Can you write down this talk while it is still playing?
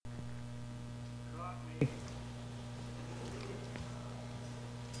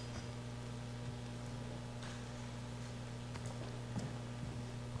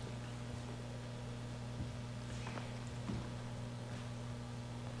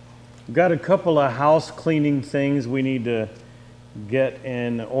We've got a couple of house cleaning things we need to get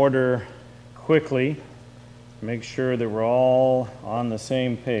in order quickly. Make sure that we're all on the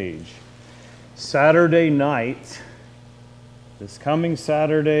same page. Saturday night, this coming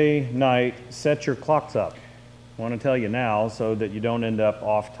Saturday night, set your clocks up. I want to tell you now so that you don't end up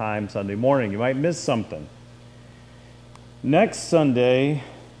off time Sunday morning. You might miss something. Next Sunday,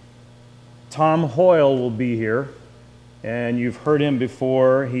 Tom Hoyle will be here, and you've heard him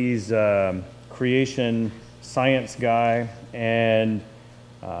before. He's a creation science guy, and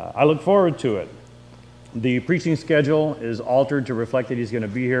I look forward to it. The preaching schedule is altered to reflect that he's going to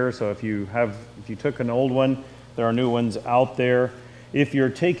be here, so if you took an old one, there are new ones out there. If you're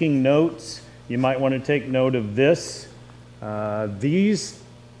taking notes, you might want to take note of this. These,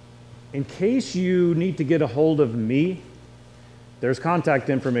 in case you need to get a hold of me, there's contact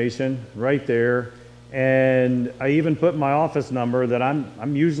information right there, and I even put my office number that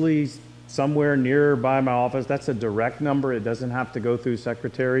I'm usually somewhere nearby my office. That's a direct number. It doesn't have to go through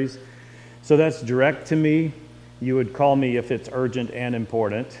secretaries. So that's direct to me. You would call me if it's urgent and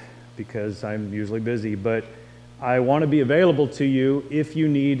important because I'm usually busy, but I want to be available to you if you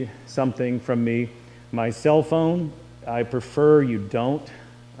need something from me. My cell phone, I prefer you don't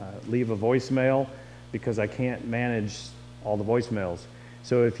leave a voicemail because I can't manage all the voicemails.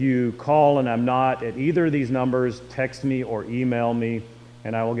 So if you call and I'm not at either of these numbers, text me or email me,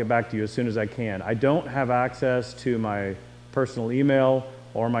 and I will get back to you as soon as I can. I don't have access to my personal email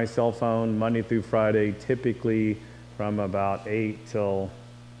or my cell phone Monday through Friday, typically from about 8 till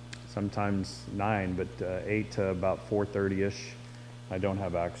sometimes 9, but 8 to about 4:30-ish. I don't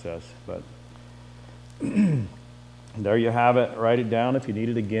have access, but there you have it. Write it down. If you need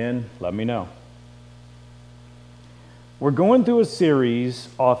it again, let me know. We're going through a series,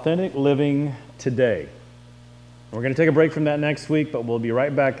 Authentic Living Today. We're going to take a break from that next week, but we'll be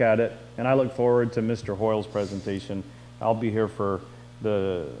right back at it. And I look forward to Mr. Hoyle's presentation. I'll be here for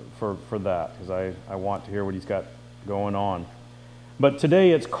that because I want to hear what he's got going on. But today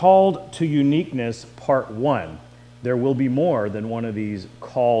it's Called to Uniqueness, Part 1. There will be more than one of these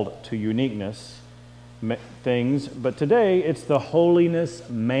Called to Uniqueness things, but today it's the Holiness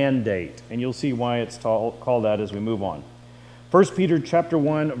Mandate, and you'll see why it's called that as we move on. 1 Peter chapter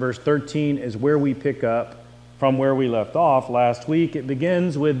 1, verse 13 is where we pick up from where we left off last week. It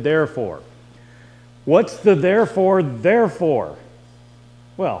begins with therefore. What's the therefore?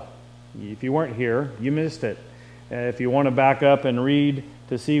 Well, if you weren't here, you missed it. If you want to back up and read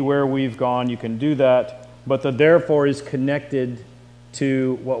to see where we've gone, you can do that. But the therefore is connected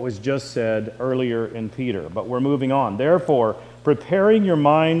to what was just said earlier in Peter. But we're moving on. Therefore, preparing your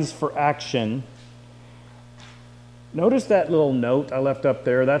minds for action. Notice that little note I left up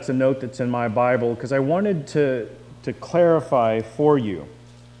there. That's a note that's in my Bible because I wanted to clarify for you.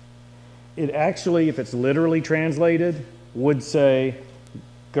 It actually, if it's literally translated, would say,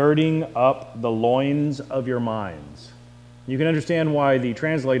 girding up the loins of your minds. You can understand why the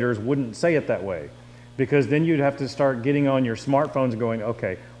translators wouldn't say it that way, because then you'd have to start getting on your smartphones and going,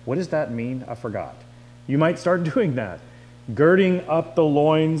 okay, what does that mean? I forgot. You might start doing that. Girding up the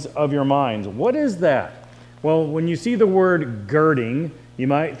loins of your minds. What is that? Well, when you see the word girding, you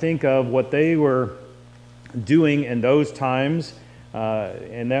might think of what they were doing in those times,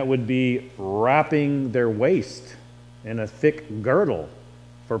 and that would be wrapping their waist in a thick girdle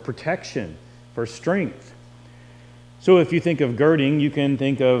for protection, for strength. So if you think of girding, you can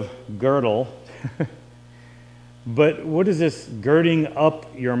think of girdle. But what is this girding up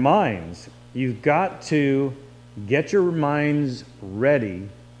your minds? You've got to get your minds ready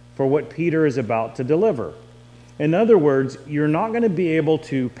for what Peter is about to deliver. In other words, you're not going to be able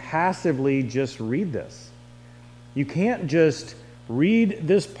to passively just read this. You can't just read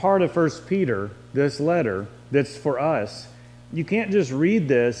this part of 1 Peter, this letter that's for us. You can't just read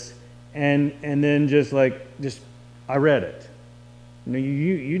this and then just I read it.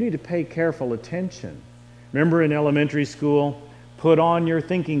 You need to pay careful attention. Remember in elementary school, put on your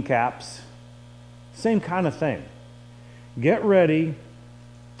thinking caps. Same kind of thing. Get ready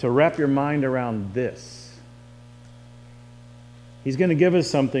to wrap your mind around this. He's going to give us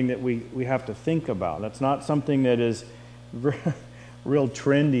something that we have to think about. That's not something that is real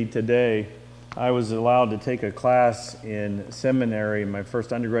trendy today. I was allowed to take a class in seminary, my first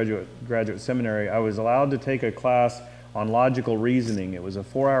graduate seminary. I was allowed to take a class on logical reasoning. It was a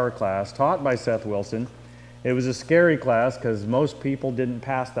 4-hour class taught by Seth Wilson. It was a scary class because most people didn't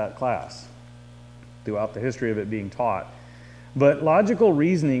pass that class throughout the history of it being taught. But logical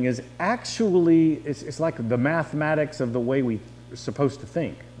reasoning is actually, it's like the mathematics of the way we're supposed to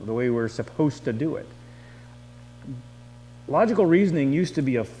think, the way we're supposed to do it. Logical reasoning used to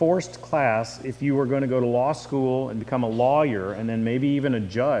be a forced class. If you were going to go to law school and become a lawyer and then maybe even a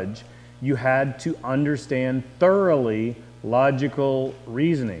judge, you had to understand thoroughly logical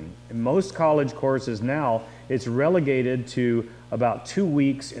reasoning. In most college courses now, it's relegated to about 2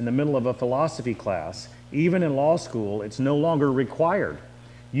 weeks in the middle of a philosophy class. Even in law school, it's no longer required.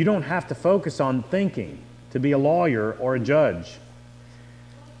 You don't have to focus on thinking to be a lawyer or a judge.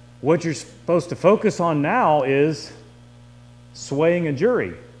 What you're supposed to focus on now is swaying a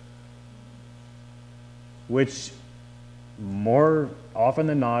jury, which more often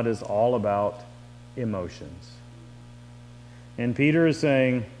than not is all about emotions. And Peter is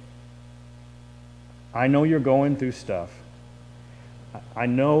saying, I know you're going through stuff. I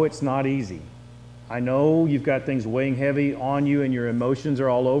know it's not easy. I know you've got things weighing heavy on you and your emotions are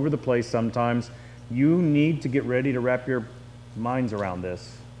all over the place sometimes. You need to get ready to wrap your minds around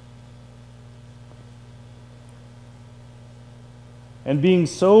this. And being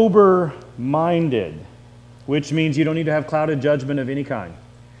sober-minded, which means you don't need to have clouded judgment of any kind.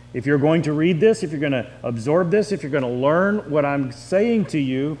 If you're going to read this, if you're going to absorb this, if you're going to learn what I'm saying to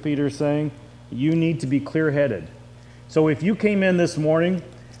you, Peter's saying, you need to be clear-headed. So if you came in this morning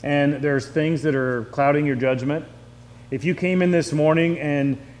and there's things that are clouding your judgment, if you came in this morning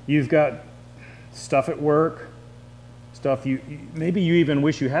and you've got stuff at work, maybe you even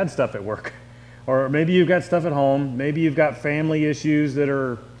wish you had stuff at work, or maybe you've got stuff at home, maybe you've got family issues that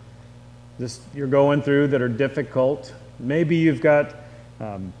are you're going through that are difficult, maybe you've got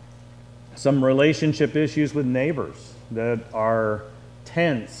some relationship issues with neighbors that are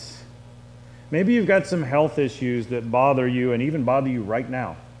tense. Maybe you've got some health issues that bother you and even bother you right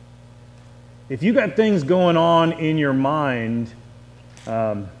now. If you've got things going on in your mind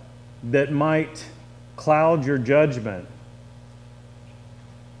that might cloud your judgment,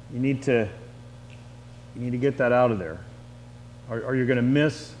 you need to get that out of there, or you're going to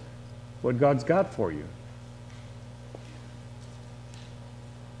miss what God's got for you.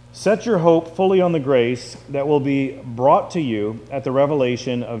 Set your hope fully on the grace that will be brought to you at the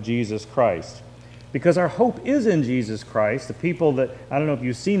revelation of Jesus Christ. Because our hope is in Jesus Christ. The people that, I don't know if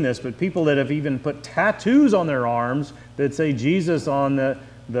you've seen this, but people that have even put tattoos on their arms that say Jesus on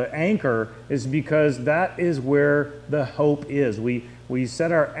the anchor is because that is where the hope is. We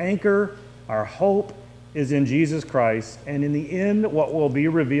set our anchor, our hope is in Jesus Christ, and in the end, what will be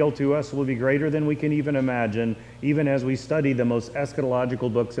revealed to us will be greater than we can even imagine, even as we study the most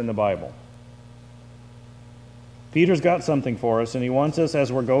eschatological books in the Bible. Peter's got something for us, and he wants us,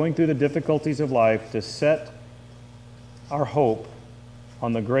 as we're going through the difficulties of life, to set our hope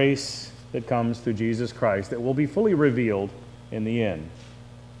on the grace that comes through Jesus Christ that will be fully revealed in the end.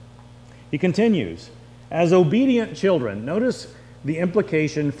 He continues, as obedient children, notice the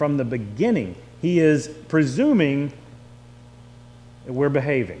implication from the beginning. He is presuming that we're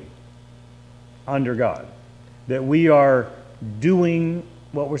behaving under God, that we are doing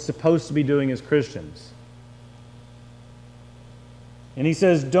what we're supposed to be doing as Christians. And he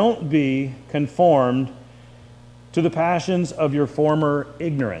says, don't be conformed to the passions of your former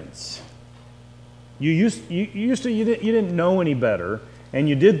ignorance. You didn't know any better, and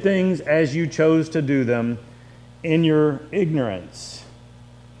you did things as you chose to do them in your ignorance.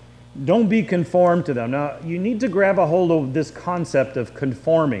 Don't be conformed to them. Now, you need to grab a hold of this concept of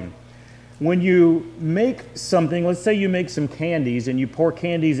conforming. When you make something, let's say you make some candies and you pour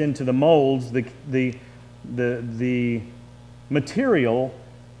candies into the molds, the material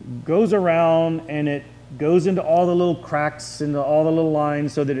goes around and it goes into all the little cracks, into all the little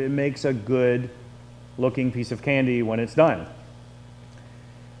lines so that it makes a good looking piece of candy when it's done.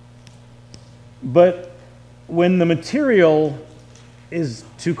 But when the material is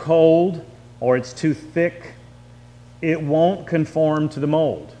too cold or it's too thick, it won't conform to the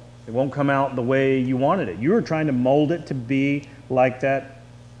mold. It won't come out the way you wanted it. You were trying to mold it to be like that,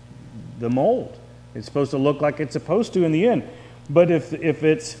 the mold. It's supposed to look like it's supposed to in the end. But if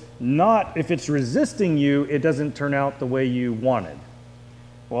it's resisting you, it doesn't turn out the way you wanted.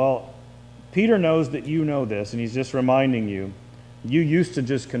 Well, Peter knows that you know this, and he's just reminding you, you used to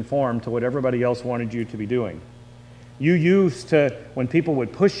just conform to what everybody else wanted you to be doing. You used to, when people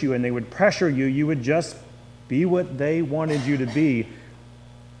would push you and they would pressure you, you would just be what they wanted you to be.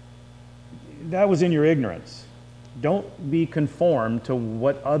 That was in your ignorance. Don't be conformed to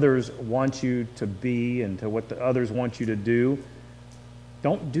what others want you to be and to what the others want you to do.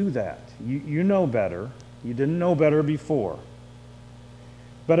 Don't do that. You know better. You didn't know better before.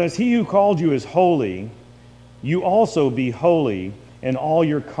 But as he who called you is holy, you also be holy in all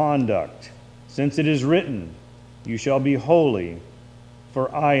your conduct, since it is written, you shall be holy,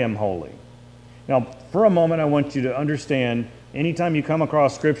 for I am holy. Now, for a moment, I want you to understand, anytime you come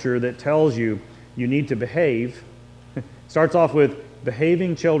across Scripture that tells you you need to behave, starts off with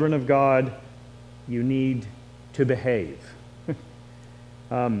behaving children of God, you need to behave.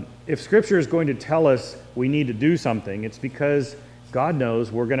 If Scripture is going to tell us we need to do something, it's because God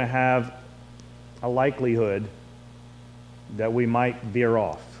knows we're going to have a likelihood that we might veer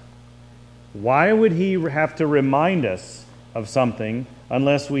off. Why would He have to remind us of something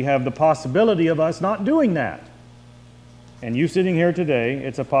unless we have the possibility of us not doing that? And you sitting here today,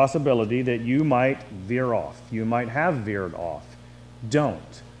 it's a possibility that you might veer off. You might have veered off.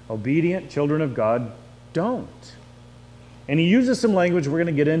 Don't. Obedient children of God, don't. And he uses some language we're going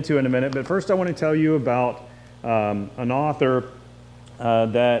to get into in a minute, but first I want to tell you about an author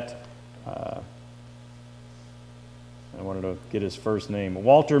that I wanted to get his first name,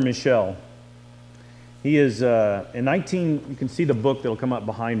 Walter Mischel. He is, you can see the book that'll come up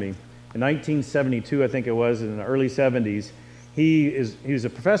behind me. In 1972, I think it was, in the early 70s, he was a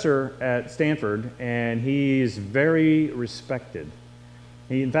professor at Stanford, and he's very respected.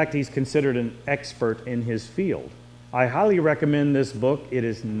 In fact, he's considered an expert in his field. I highly recommend this book. It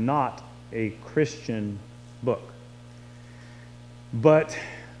is not a Christian book. But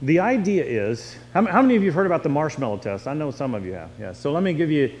the idea is, how many of you have heard about the marshmallow test? I know some of you have. Yeah. So let me give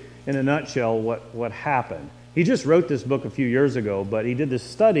you, in a nutshell, what happened. He just wrote this book a few years ago, but he did this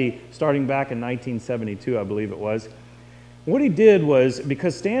study starting back in 1972, I believe it was. What he did was,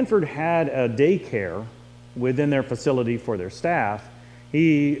 because Stanford had a daycare within their facility for their staff,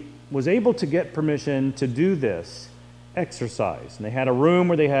 he was able to get permission to do this exercise. And they had a room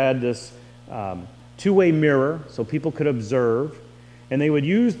where they had this two-way mirror so people could observe, and they would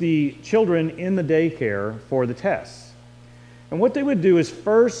use the children in the daycare for the tests. And what they would do is,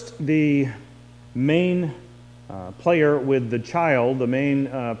 first, the main player with the child, the main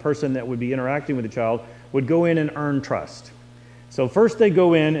person that would be interacting with the child, would go in and earn trust. So first they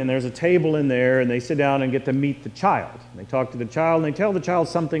go in, and there's a table in there, and they sit down and get to meet the child. And they talk to the child, and they tell the child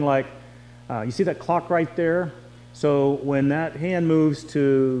something like, you see that clock right there? So when that hand moves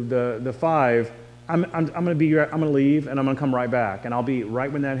to the 5, I'm going to leave, and I'm going to come right back. And I'll be right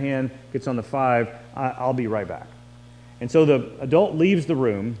when that hand gets on the 5, I'll be right back. And so the adult leaves the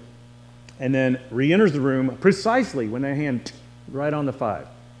room, and then re-enters the room precisely when that hand right on the 5.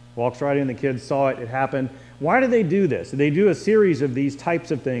 Walks right in, the kids saw it, it happened. Why do they do this? They do a series of these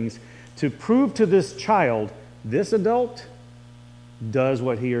types of things to prove to this child, this adult does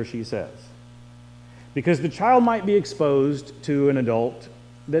what he or she says. Because the child might be exposed to an adult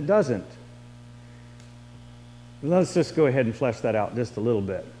that doesn't. Let's just go ahead and flesh that out just a little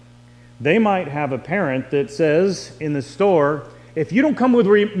bit. They might have a parent that says in the store, if you don't come with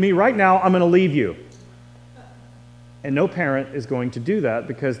me right now, I'm going to leave you. And no parent is going to do that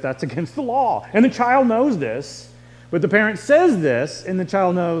because that's against the law. And the child knows this, but the parent says this, and the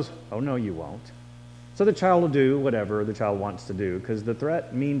child knows, oh, no, you won't. So the child will do whatever the child wants to do because the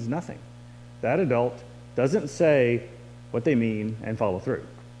threat means nothing. That adult doesn't say what they mean and follow through.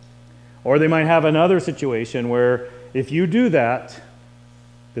 Or they might have another situation where if you do that,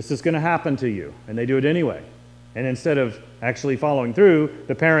 this is going to happen to you, and they do it anyway. And instead of actually following through,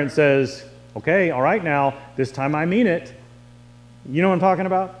 the parent says, okay, all right now, this time I mean it. You know what I'm talking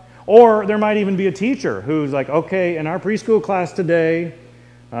about? Or there might even be a teacher who's like, okay, in our preschool class today,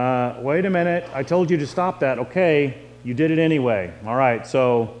 wait a minute, I told you to stop that. Okay, you did it anyway. All right,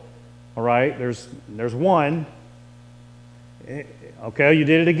 so, all right, there's 1. Okay, you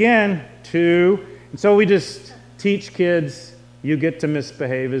did it again. 2. And so we just teach kids, you get to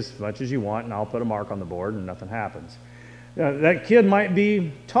misbehave as much as you want, and I'll put a mark on the board and nothing happens. That kid might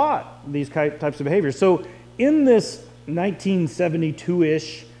be taught these types of behaviors. So in this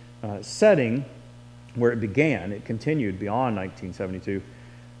 1972-ish setting where it began, it continued beyond 1972,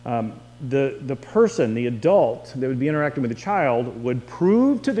 the person, the adult that would be interacting with the child would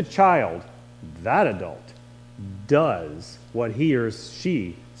prove to the child that adult does what he or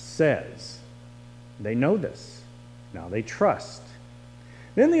she says. They know this. Now they trust.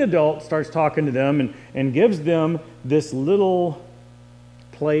 Then the adult starts talking to them and gives them this little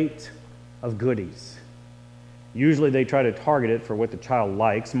plate of goodies. Usually they try to target it for what the child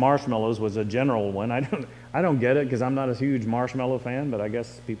likes. Marshmallows was a general one. I don't get it because I'm not a huge marshmallow fan, but I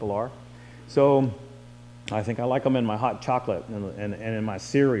guess people are. So I think I like them in my hot chocolate and in my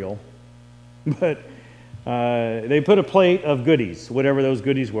cereal. But they put a plate of goodies, whatever those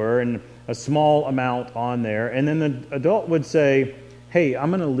goodies were, and a small amount on there. And then the adult would say, hey, I'm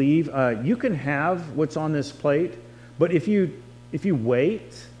going to leave. You can have what's on this plate, but if you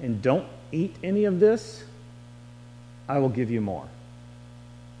wait and don't eat any of this, I will give you more.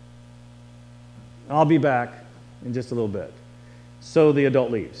 I'll be back in just a little bit. So the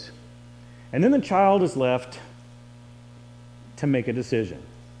adult leaves. And then the child is left to make a decision.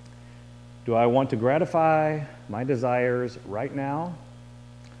 Do I want to gratify my desires right now,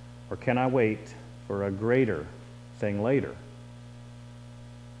 or can I wait for a greater thing later?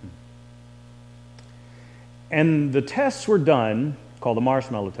 And the tests were done, called the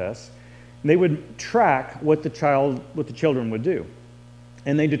marshmallow tests. They would track what the children would do.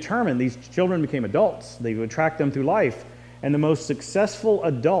 And they determined these children became adults. They would track them through life. And the most successful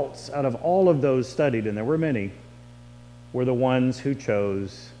adults out of all of those studied, and there were many, were the ones who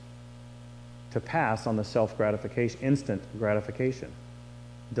chose to pass on the self-gratification, instant gratification,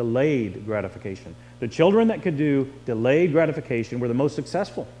 delayed gratification. The children that could do delayed gratification were the most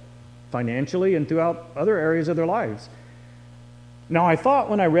successful financially and throughout other areas of their lives. Now, I thought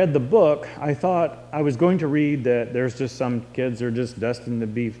when I read the book, I thought I was going to read that there's just some kids are just destined to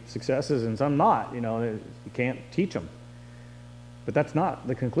be successes and some not. You can't teach them. But that's not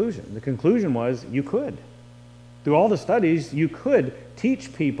the conclusion. The conclusion was you could. Through all the studies, you could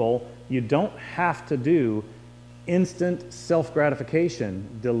teach people you don't have to do instant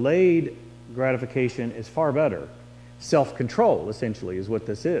self-gratification. Delayed gratification is far better. Self-control, essentially, is what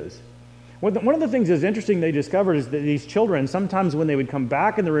this is. One of the things that's interesting they discovered is that these children, sometimes when they would come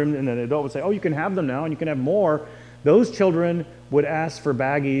back in the room and an adult would say, oh, you can have them now and you can have more, those children would ask for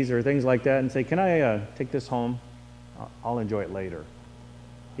baggies or things like that and say, can I take this home? I'll enjoy it later.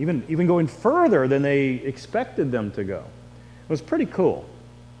 Even going further than they expected them to go. It was pretty cool.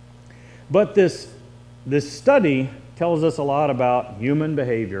 But this study tells us a lot about human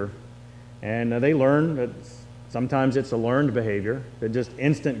behavior, and they learn that sometimes it's a learned behavior, that just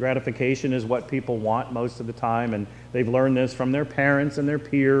instant gratification is what people want most of the time, and they've learned this from their parents and their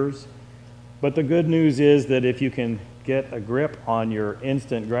peers. But the good news is that if you can get a grip on your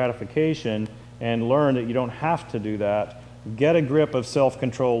instant gratification and learn that you don't have to do that, get a grip of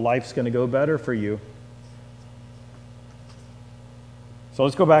self-control, life's going to go better for you. So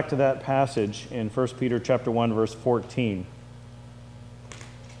let's go back to that passage in 1 Peter chapter 1, verse 14.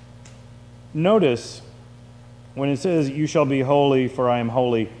 Notice when it says, you shall be holy, for I am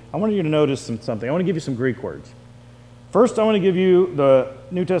holy, I want you to notice something. I want to give you some Greek words. First, I want to give you the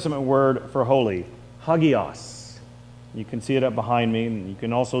New Testament word for holy, hagios. You can see it up behind me, and you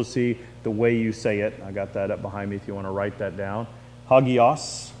can also see the way you say it. I got that up behind me if you want to write that down.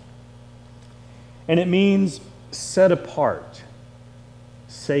 Hagios. And it means set apart,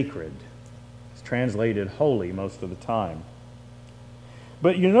 sacred. It's translated holy most of the time.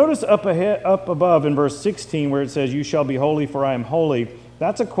 But you notice up above in verse 16 where it says, you shall be holy, for I am holy.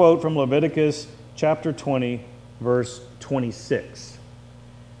 That's a quote from Leviticus chapter 20, verse 26.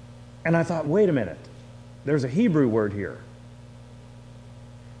 And I thought, wait a minute. There's a Hebrew word here.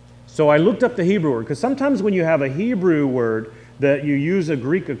 So I looked up the Hebrew word, because sometimes when you have a Hebrew word that you use a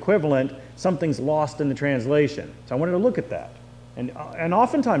Greek equivalent, something's lost in the translation. So I wanted to look at that. And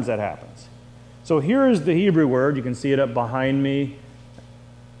oftentimes that happens. So here is the Hebrew word. You can see it up behind me.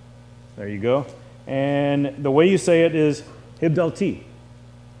 There you go. And the way you say it is hibdalti.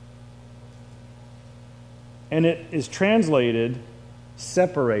 And it is translated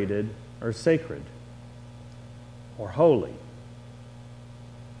separated or sacred or holy.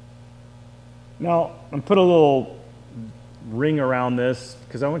 Now, I'm put a little ring around this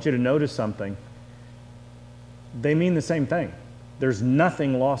because I want you to notice something. They mean the same thing. There's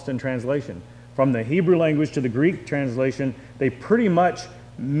nothing lost in translation. From the Hebrew language to the Greek translation, they pretty much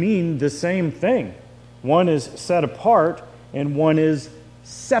mean the same thing. One is set apart and one is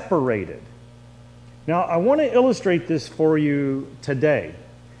separated. Now, I want to illustrate this for you today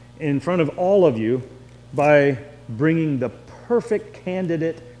in front of all of you by bringing the perfect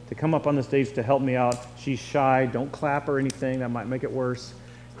candidate to come up on the stage to help me out. She's shy. Don't clap or anything. That might make it worse.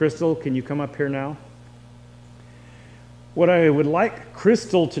 Crystal, can you come up here now? What I would like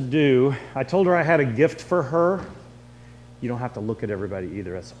Crystal to do, I told her I had a gift for her. You don't have to look at everybody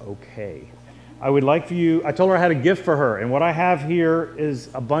either. That's okay. I told her I had a gift for her. And what I have here is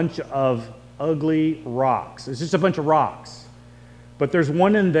a bunch of ugly rocks. It's just a bunch of rocks. But there's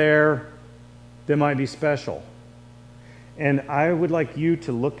one in there that might be special. And I would like you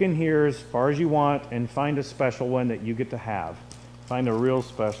to look in here as far as you want and find a special one that you get to have. Find a real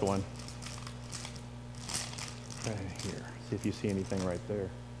special one. Right here. See if you see anything right there.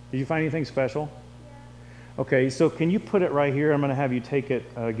 Did you find anything special? Yeah. Okay, so can you put it right here? I'm going to have you take it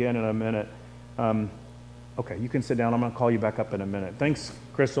again in a minute. Okay, you can sit down. I'm going to call you back up in a minute. Thanks,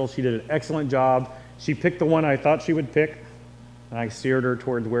 Crystal. She did an excellent job. She picked the one I thought she would pick, and I steered her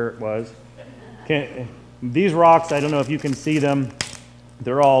towards where it was. These rocks, I don't know if you can see them.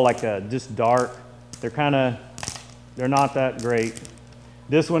 They're all like just dark. They're not that great.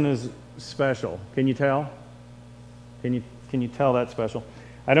 This one is special. Can you tell? Can you tell that's special?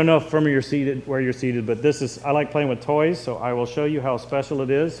 I don't know if from where you're seated, but I like playing with toys, so I will show you how special it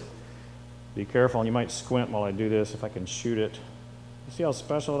is. Be careful, and you might squint while I do this if I can shoot it. You see how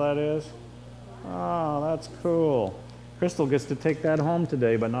special that is? Oh, that's cool. Crystal gets to take that home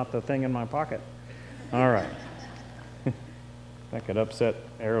today, but not the thing in my pocket. All right. That could upset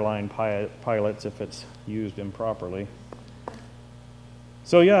airline pilots if it's used improperly.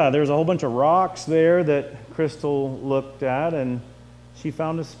 So yeah, there's a whole bunch of rocks there that Crystal looked at, and she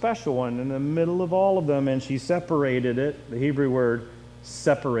found a special one in the middle of all of them, and she separated it, the Hebrew word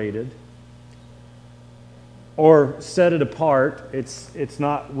separated, or set it apart. It's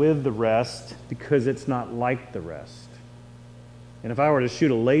not with the rest because it's not like the rest. And if I were to shoot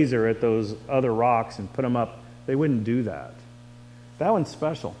a laser at those other rocks and put them up, they wouldn't do that. That one's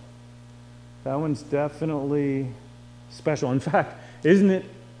special. That one's definitely special. In fact, isn't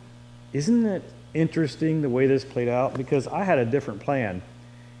it interesting the way this played out? Because I had a different plan,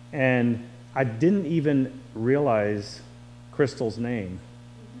 and I didn't even realize Crystal's name.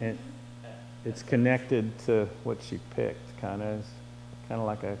 And it's connected to what she picked, kind of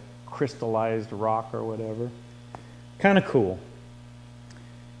like a crystallized rock or whatever. Kind of cool.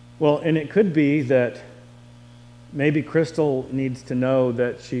 Well, and it could be that maybe Crystal needs to know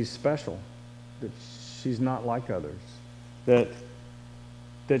that she's special, that she's not like others, that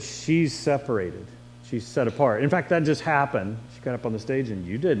she's separated, she's set apart. In fact, that just happened. She got up on the stage and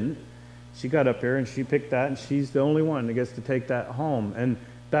you didn't. She got up here and she picked that, and she's the only one that gets to take that home. And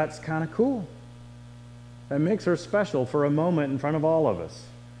that's kind of cool. That makes her special for a moment in front of all of us.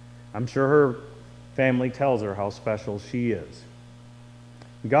 I'm sure her family tells her how special she is.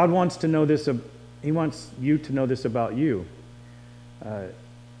 God wants to know this. He wants you to know this about you.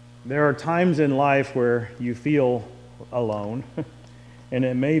 There are times in life where you feel alone, and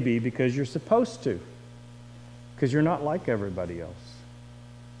it may be because you're supposed to, because you're not like everybody else.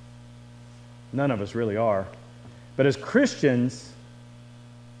 None of us really are. But as Christians,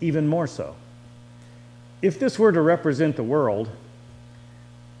 even more so. If this were to represent the world,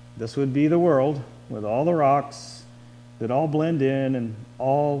 this would be the world with all the rocks that all blend in and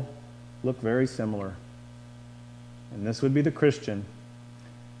all look very similar. And this would be the Christian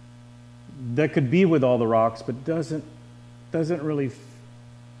that could be with all the rocks, but doesn't really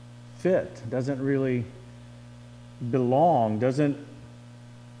fit, doesn't really belong, doesn't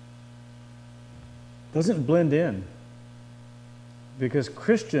blend in. Because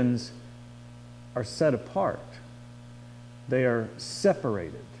Christians are set apart. They are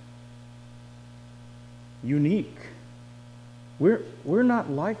separated, unique. We're not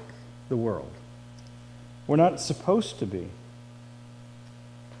like the world. We're not supposed to be.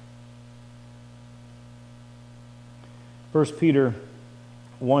 1 Peter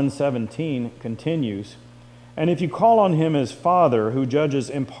 1:17 continues, "And if you call on him as Father, who judges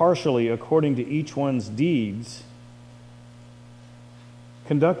impartially according to each one's deeds,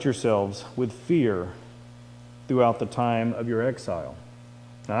 conduct yourselves with fear throughout the time of your exile."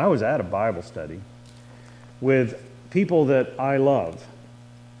 Now, I was at a Bible study with people that I love,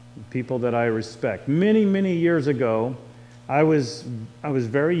 people that I respect. Many, many years ago, I was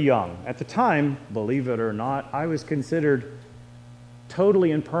very young. At the time, believe it or not, I was considered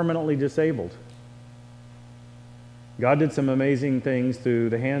totally and permanently disabled. God did some amazing things through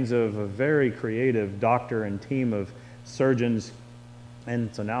the hands of a very creative doctor and team of surgeons, and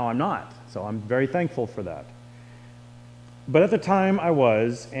so now I'm not. So I'm very thankful for that. But at the time I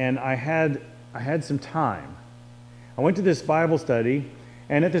was, and I had some time. I went to this Bible study,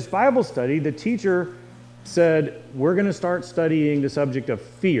 and at this Bible study, the teacher said, we're going to start studying the subject of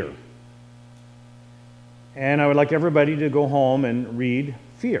fear. And I would like everybody to go home and read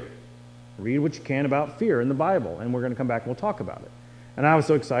fear. Read what you can about fear in the Bible, and we're going to come back and we'll talk about it. And I was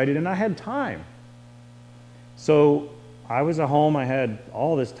so excited, and I had time. So I was at home, I had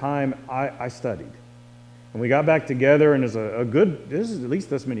all this time, I studied. And we got back together, and there's there's at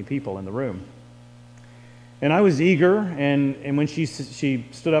least this many people in the room. And I was eager, and when she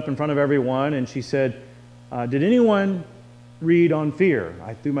stood up in front of everyone, and she said, did anyone read on fear?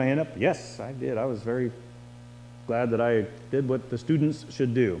 I threw my hand up. Yes, I did. I was very glad that I did what the students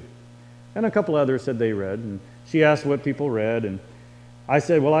should do. And a couple others said they read, and she asked what people read, and I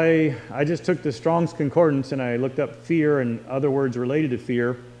said, well, I just took the Strong's Concordance, and I looked up fear and other words related to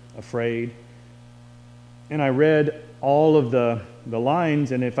fear, afraid, and I read all of the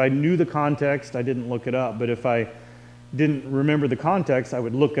lines, and if I knew the context, I didn't look it up, but if I didn't remember the context, I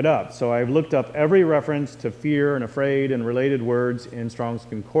would look it up. So I've looked up every reference to fear and afraid and related words in Strong's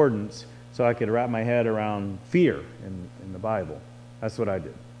Concordance, so so I could wrap my head around fear in the Bible. That's what I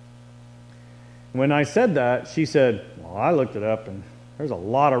did. When I said that, she said, well, I looked it up, and there's a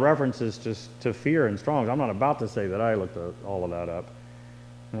lot of references to fear in Strong's. I'm not about to say that I looked all of that up.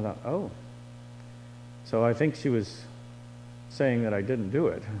 And I thought, oh. So I think she was saying that I didn't do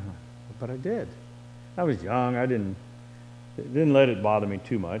it. But I did. I was young. I didn't let it bother me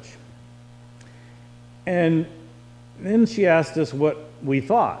too much. And then she asked us what we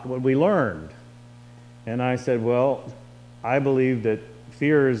thought, what we learned. And I said, well, I believe that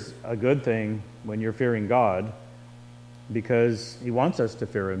fear is a good thing when you're fearing God, because he wants us to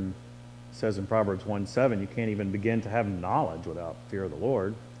fear him. It says in Proverbs 1:7, you can't even begin to have knowledge without fear of the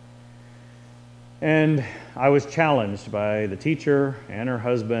Lord. And I was challenged by the teacher and her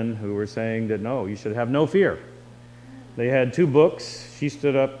husband, who were saying that no, you should have no fear. They had 2 books. She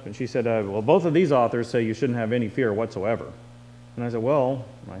stood up and she said, well, both of these authors say you shouldn't have any fear whatsoever. And I said, well,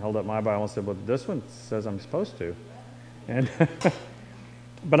 I held up my Bible and said, well, this one says I'm supposed to. And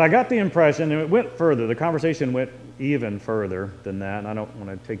but I got the impression, and it went further. The conversation went even further than that, and I don't want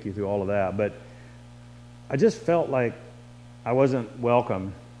to take you through all of that, but I just felt like I wasn't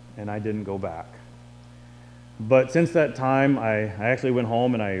welcome, and I didn't go back. But since that time, I actually went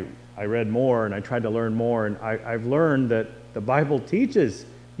home and I read more, and I tried to learn more, and I've learned that the Bible teaches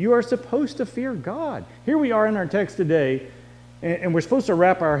you are supposed to fear God. Here we are in our text today, and we're supposed to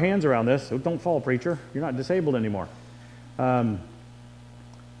wrap our hands around this. So don't fall, preacher. You're not disabled anymore.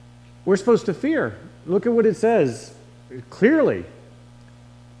 We're supposed to fear. Look at what it says clearly.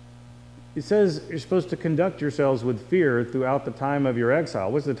 It says you're supposed to conduct yourselves with fear throughout the time of your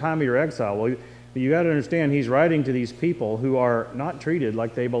exile. What's the time of your exile? Well, you got to understand he's writing to these people who are not treated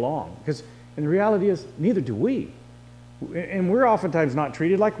like they belong. Because and the reality is, neither do we. And we're oftentimes not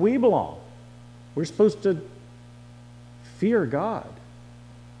treated like we belong. We're supposed to fear God.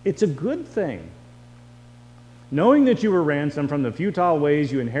 It's a good thing. Knowing that you were ransomed from the futile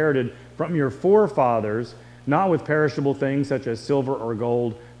ways you inherited from your forefathers, not with perishable things such as silver or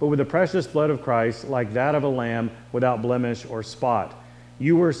gold, but with the precious blood of Christ, like that of a lamb without blemish or spot.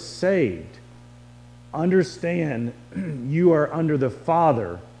 You were saved. Understand you are under the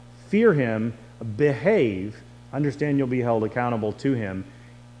Father. Fear him, behave. Understand you'll be held accountable to him.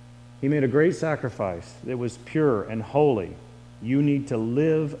 He made a great sacrifice that was pure and holy. You need to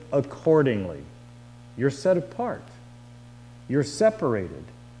live accordingly. You're set apart. You're separated.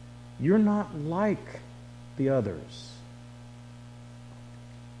 You're not like the others.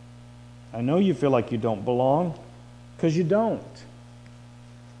 I know you feel like you don't belong, because you don't.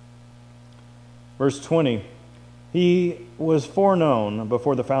 Verse 20, he was foreknown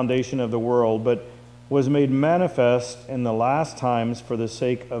before the foundation of the world, but was made manifest in the last times for the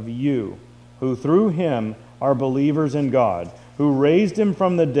sake of you, who through him are believers in God, who raised him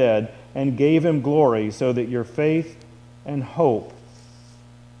from the dead and gave him glory, so that your faith and hope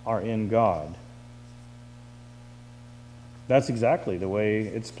are in God. That's exactly the way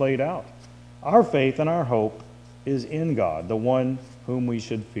it's played out. Our faith and our hope is in God, the one whom we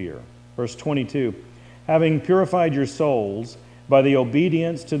should fear. Verse 22, having purified your souls by the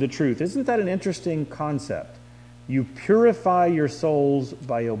obedience to the truth. Isn't that an interesting concept? You purify your souls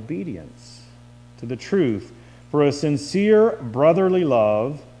by obedience to the truth for a sincere brotherly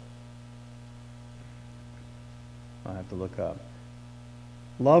love. I have to look up.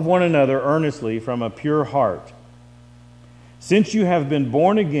 Love one another earnestly from a pure heart. Since you have been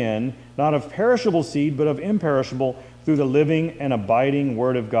born again, not of perishable seed, but of imperishable, through the living and abiding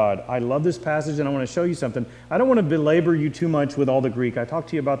Word of God. I love this passage, and I want to show you something. I don't want to belabor you too much with all the Greek. I talked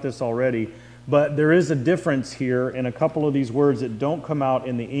to you about this already, but there is a difference here in a couple of these words that don't come out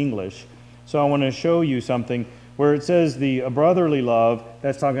in the English. So I want to show you something where it says the brotherly love.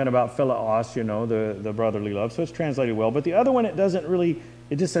 That's talking about philaos, the brotherly love. So it's translated well. But the other one, it doesn't really,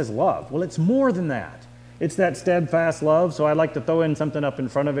 it just says love. Well, it's more than that. It's that steadfast love. So I'd like to throw in something up in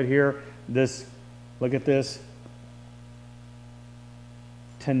front of it here. Look at this.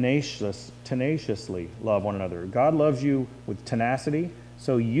 Tenaciously love one another. God loves you with tenacity,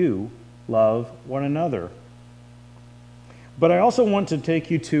 so you love one another. But I also want to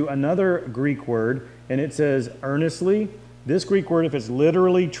take you to another Greek word, and it says earnestly. This Greek word, if it's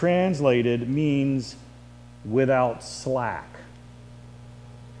literally translated, means without slack.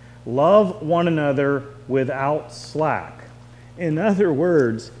 Love one another without slack. In other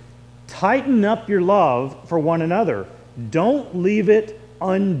words, tighten up your love for one another. Don't leave it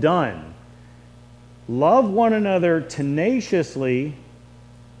undone. Love one another tenaciously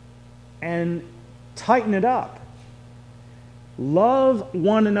and tighten it up. Love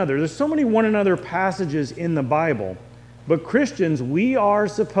one another. There's so many one another passages in the Bible, But Christians, we are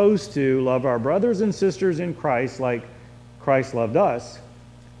supposed to love our brothers and sisters in Christ like Christ loved us,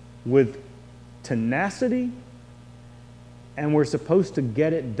 with tenacity, and we're supposed to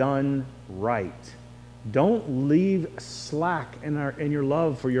get it done right. Don't leave slack in your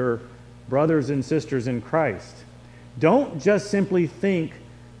love for your brothers and sisters in Christ. Don't just simply think,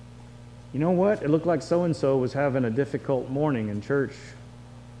 you know what, it looked like so-and-so was having a difficult morning in church.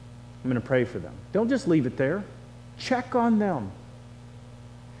 I'm going to pray for them. Don't just leave it there. Check on them.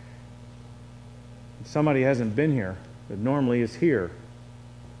 If somebody hasn't been here that normally is here,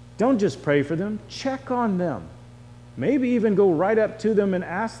 don't just pray for them. Check on them. Maybe even go right up to them and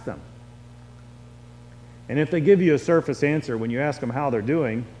ask them. And if they give you a surface answer when you ask them how they're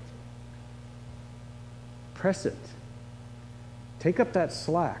doing, press it. Take up that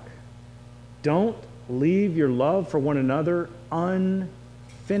slack. Don't leave your love for one another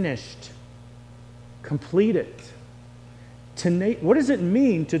unfinished. Complete it. What does it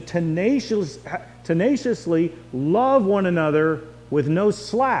mean to tenaciously love one another with no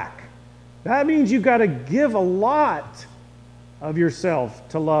slack? That means you've got to give a lot of yourself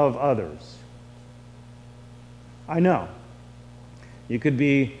to love others. I know. You could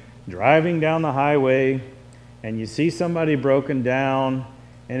be driving down the highway and you see somebody broken down,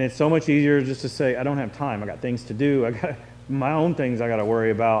 and it's so much easier just to say, I don't have time, I got things to do, I got my own things I got to worry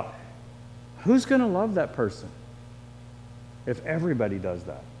about. Who's going to love that person if everybody does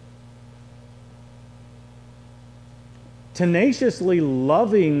that? Tenaciously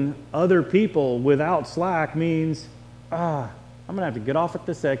loving other people without slack means, I'm going to have to get off at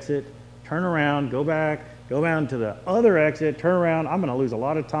this exit, turn around, go back, go down to the other exit, turn around. I'm going to lose a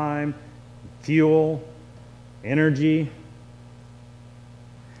lot of time, fuel, energy.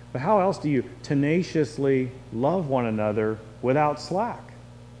 But how else do you tenaciously love one another without slack?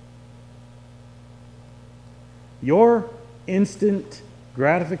 Your instant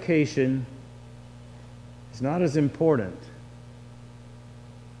gratification is not as important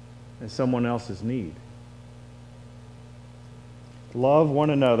as someone else's need. Love one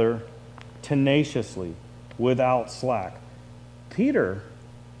another tenaciously without slack. Peter's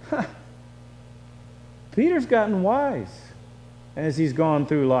gotten wise as he's gone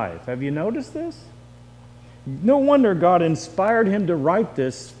through life. Have you noticed this? No wonder God inspired him to write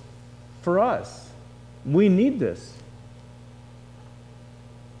this for us. We need this.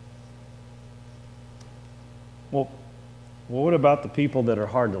 Well, what about the people that are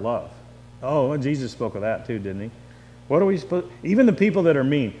hard to love? Oh, Jesus spoke of that too, didn't he? What are we supposed? Even the people that are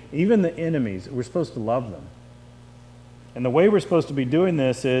mean, even the enemies, we're supposed to love them. And the way we're supposed to be doing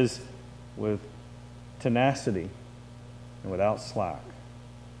this is with tenacity and without slack.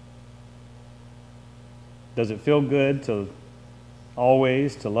 Does it feel good to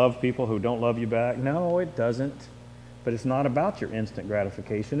always to love people who don't love you back? No, it doesn't. But it's not about your instant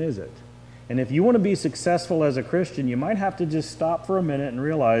gratification, is it? And if you want to be successful as a Christian, you might have to just stop for a minute and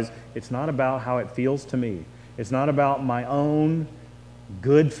realize it's not about how it feels to me. It's not about my own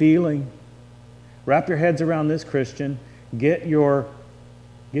good feeling. Wrap your heads around this, Christian. Get your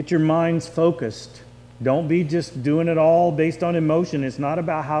minds focused. Don't be just doing it all based on emotion. It's not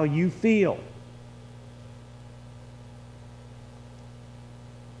about how you feel.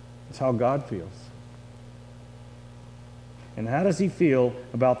 It's how God feels. And how does he feel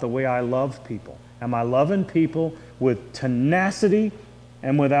about the way I love people? Am I loving people with tenacity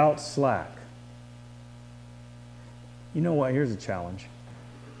and without slack? You know what? Here's a challenge.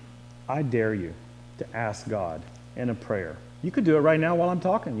 I dare you to ask God in a prayer. You could do it right now while I'm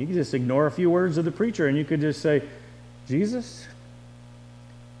talking. You could just ignore a few words of the preacher and you could just say, Jesus,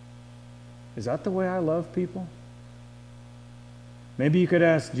 is that the way I love people? Maybe you could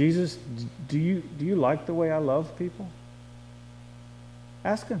ask, Jesus, do you like the way I love people?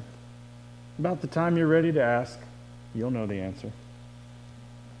 Ask him. About the time you're ready to ask, you'll know the answer.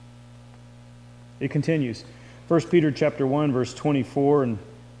 It continues. 1 Peter chapter 1, verse 24 and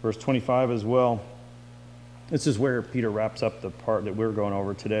verse 25 as well. This is where Peter wraps up the part that we're going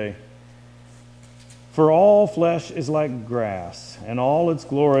over today. For all flesh is like grass, and all its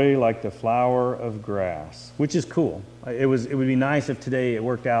glory like the flower of grass, which is cool. It would be nice if today it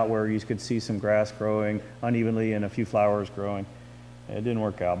worked out where you could see some grass growing unevenly and a few flowers growing. It didn't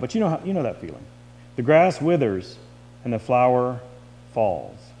work out, but you know that feeling. The grass withers and the flower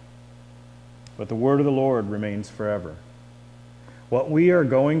falls, but the word of the Lord remains forever. What we are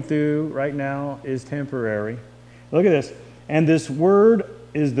going through right now is temporary. Look at this. And this word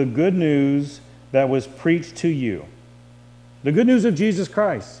is the good news that was preached to you. The good news of Jesus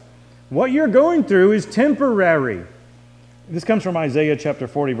Christ. What you're going through is temporary. This comes from Isaiah chapter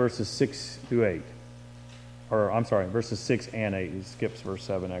 40, verses 6 through 8. verses 6 and 8. He skips verse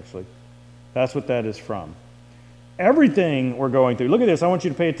 7, actually. That's what that is from. Everything we're going through. Look at this. I want you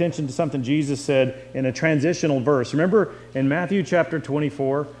to pay attention to something Jesus said in a transitional verse. Remember in Matthew chapter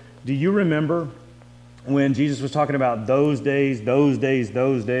 24, do you remember when Jesus was talking about those days,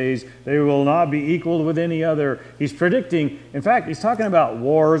 they will not be equaled with any other? He's predicting, in fact, he's talking about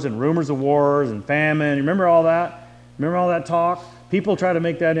wars and rumors of wars and famine. Remember all that? Remember all that talk? People try to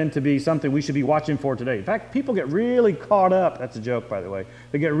make that into be something we should be watching for today. In fact, people get really caught up. That's a joke, by the way.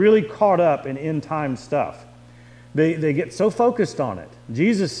 They get really caught up in end time stuff. They get so focused on it.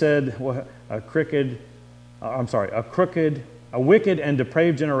 Jesus said, a wicked and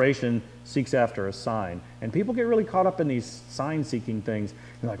depraved generation seeks after a sign. And people get really caught up in these sign-seeking things.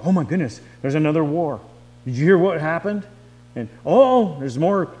 They're like, oh my goodness, there's another war. Did you hear what happened? And, oh, there's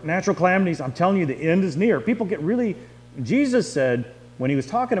more natural calamities. I'm telling you, the end is near. People get really... Jesus said, when he was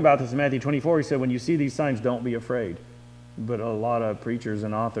talking about this in Matthew 24, he said, when you see these signs, don't be afraid. But a lot of preachers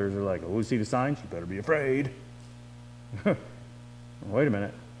and authors are like, oh, you see the signs? You better be afraid. Wait a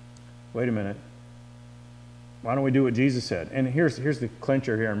minute. Why don't we do what Jesus said? And here's the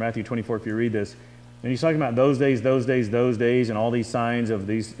clincher here in Matthew 24, if you read this. And he's talking about those days, and all these signs of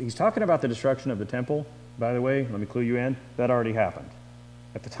these. He's talking about the destruction of the temple, by the way. Let me clue you in. That already happened.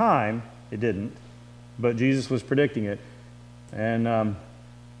 At the time, it didn't. But Jesus was predicting it. And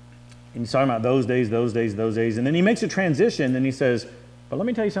he's talking about those days. And then he makes a transition, and he says, but let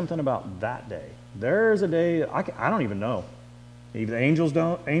me tell you something about that day. There's a day, I don't even know. Even the angels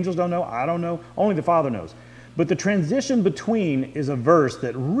don't know, I don't know. Only the Father knows. But the transition between is a verse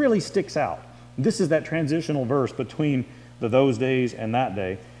that really sticks out. This is that transitional verse between those days and that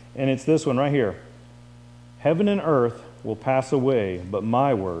day. And it's this one right here. Heaven and earth will pass away, but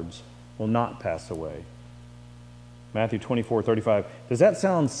my words will not pass away. Matthew 24:35. Does that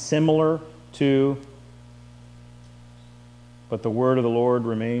sound similar to, but the word of the Lord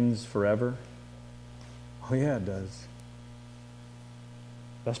remains forever? Oh yeah, it does.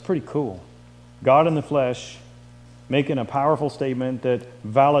 That's pretty cool. God in the flesh making a powerful statement that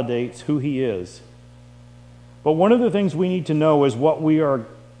validates who he is. But one of the things we need to know is what we're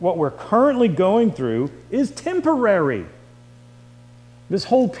currently going through is temporary. This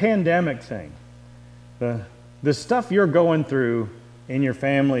whole pandemic thing, the stuff you're going through in your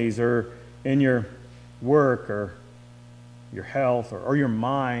families or in your work or your health or your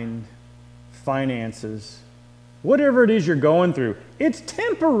mind, finances, whatever it is you're going through, it's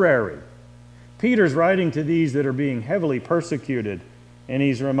temporary. Peter's writing to these that are being heavily persecuted, and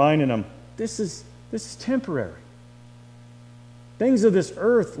he's reminding them, this is temporary. Things of this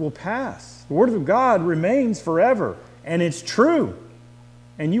earth will pass. The Word of God remains forever, and it's true.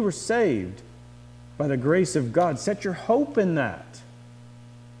 And you were saved by the grace of God. Set your hope in that.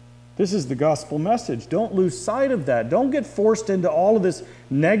 This is the gospel message. Don't lose sight of that. Don't get forced into all of this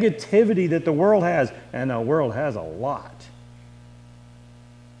negativity that the world has. And the world has a lot.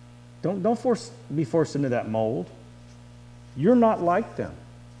 Don't be forced into that mold. You're not like them.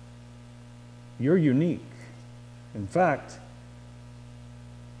 You're unique. In fact,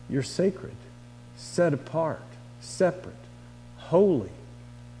 you're sacred, set apart, separate, holy.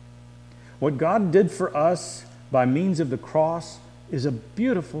 What God did for us by means of the cross is a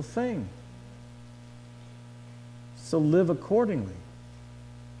beautiful thing. So live accordingly.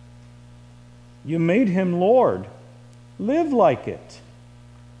 You made him Lord. Live like it.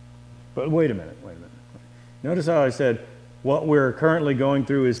 But wait a minute. Notice how I said, what we're currently going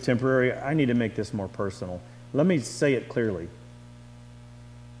through is temporary. I need to make this more personal. Let me say it clearly.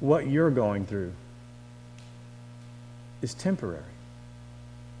 What you're going through is temporary.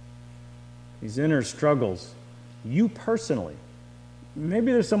 These inner struggles, you personally,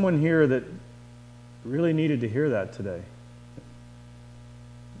 maybe there's someone here that really needed to hear that today.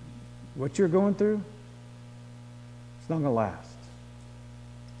 What you're going through, it's not going to last.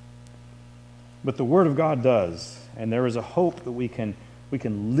 But the Word of God does, and there is a hope that we can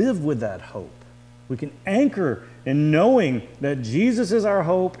live with that hope. We can anchor in knowing that Jesus is our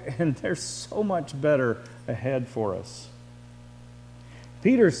hope, and there's so much better ahead for us.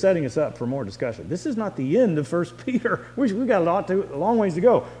 Peter's setting us up for more discussion. This is not the end of 1 Peter. We've got a long ways to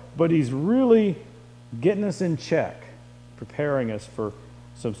go, but he's really getting us in check, preparing us for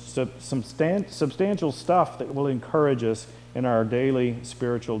some substantial stuff that will encourage us in our daily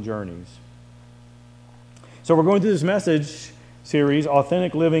spiritual journeys. So we're going through this message series,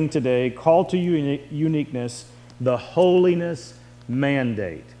 Authentic Living Today, Call to Uniqueness, the Holiness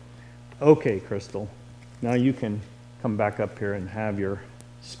Mandate. Okay, Crystal, now you can come back up here and have your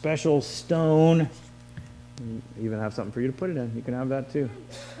special stone. We even have something for you to put it in. You can have that too.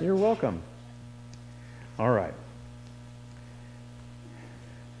 You're welcome. All right.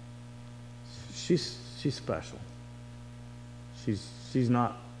 She's special. She's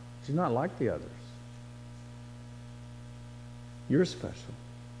not like the others. You're special.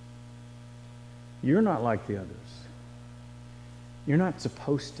 You're not like the others. You're not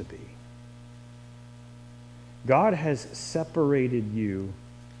supposed to be. God has separated you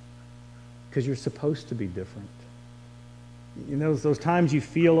because you're supposed to be different. You know, those times you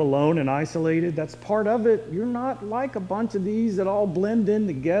feel alone and isolated, that's part of it. You're not like a bunch of these that all blend in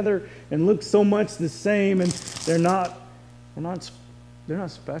together and look so much the same, and they're not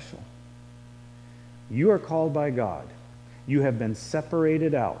special. You are called by God. You have been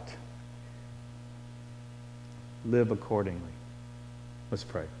separated out. Live accordingly. Let's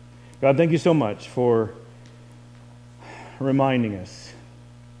pray. God, thank you so much for reminding us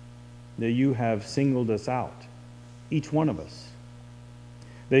that you have singled us out, each one of us.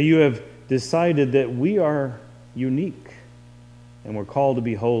 That you have decided that we are unique and we're called to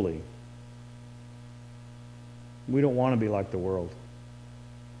be holy. We don't want to be like the world.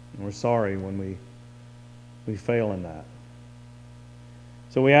 And we're sorry when we fail in that.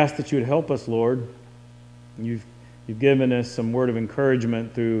 So we ask that you would help us, Lord. You've given us some word of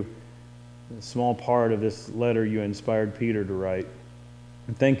encouragement through a small part of this letter you inspired Peter to write.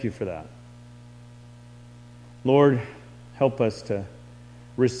 And thank you for that. Lord, help us to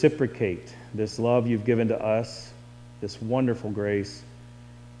reciprocate this love you've given to us, this wonderful grace,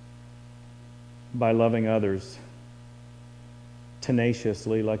 by loving others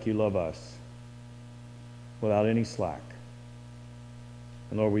tenaciously like you love us, without any slack.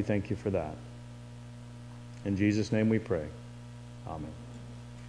 And Lord, we thank you for that. In Jesus' name we pray. Amen.